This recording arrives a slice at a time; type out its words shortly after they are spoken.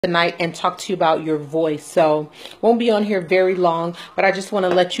tonight and talk to you about your voice. So won't be on here very long, but I just want to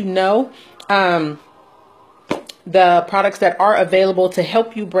let you know the products that are available to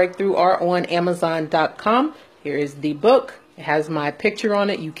help you break through are on Amazon.com. Here is the book. It has my picture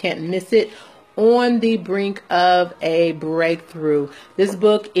on it. You can't miss it. On the Brink of a Breakthrough. This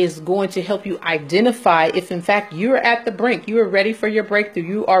book is going to help you identify if in fact you're at the brink, you are ready for your breakthrough.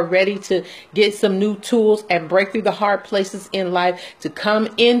 You are ready to get some new tools and break through the hard places in life to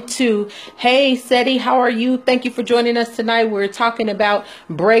come into. Hey, Seti, how are you? Thank you for joining us tonight. We're talking about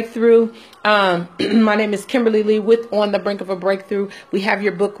breakthrough. My name is Kimberly Lee with On the Brink of a Breakthrough. We have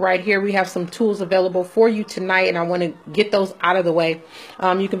your book right here. We have some tools available for you tonight, and I want to get those out of the way.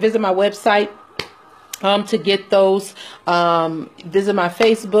 You can visit my website to get those. Visit my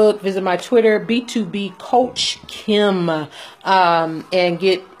Facebook, visit my Twitter, B2B Coach Kim, and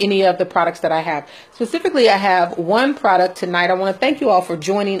get any of the products that I have. Specifically, I have one product tonight. I want to thank you all for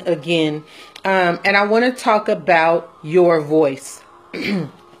joining again. And I want to talk about your voice.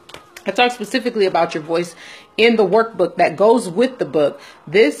 I talk specifically about your voice in the workbook that goes with the book.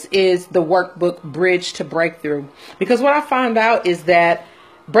 This is the workbook Bridge to Breakthrough. Because what I found out is that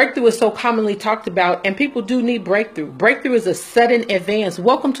breakthrough is so commonly talked about, and people do need breakthrough. Breakthrough is a sudden advance.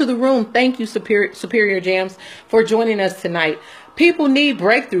 Welcome to the room. Thank you, Superior Jams, for joining us tonight. People need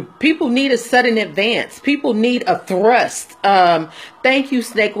breakthrough. People need a sudden advance. People need a thrust. Thank you,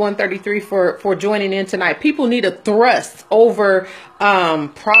 Snake 133, for joining in tonight. People need a thrust over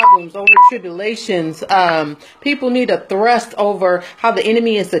problems, over tribulations. People need a thrust over how the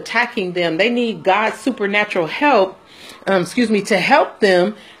enemy is attacking them. They need God's supernatural help. To help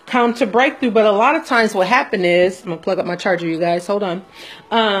them come to breakthrough. But a lot of times what happened is, I'm gonna plug up my charger, you guys, hold on.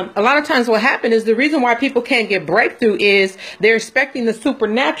 A lot of times what happened is the reason why people can't get breakthrough is they're expecting the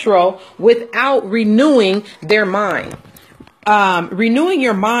supernatural without renewing their mind. Renewing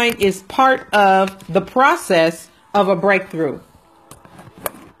your mind is part of the process of a breakthrough.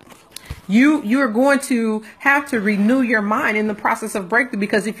 You're going to have to renew your mind in the process of breakthrough,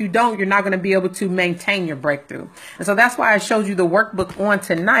 because if you don't, you're not going to be able to maintain your breakthrough. And so that's why I showed you the workbook on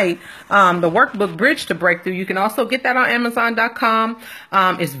tonight, the workbook Bridge to Breakthrough. You can also get that on Amazon.com.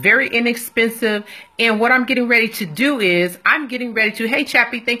 It's very inexpensive. And what I'm getting ready to do is hey,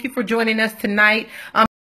 Chappie, thank you for joining us tonight.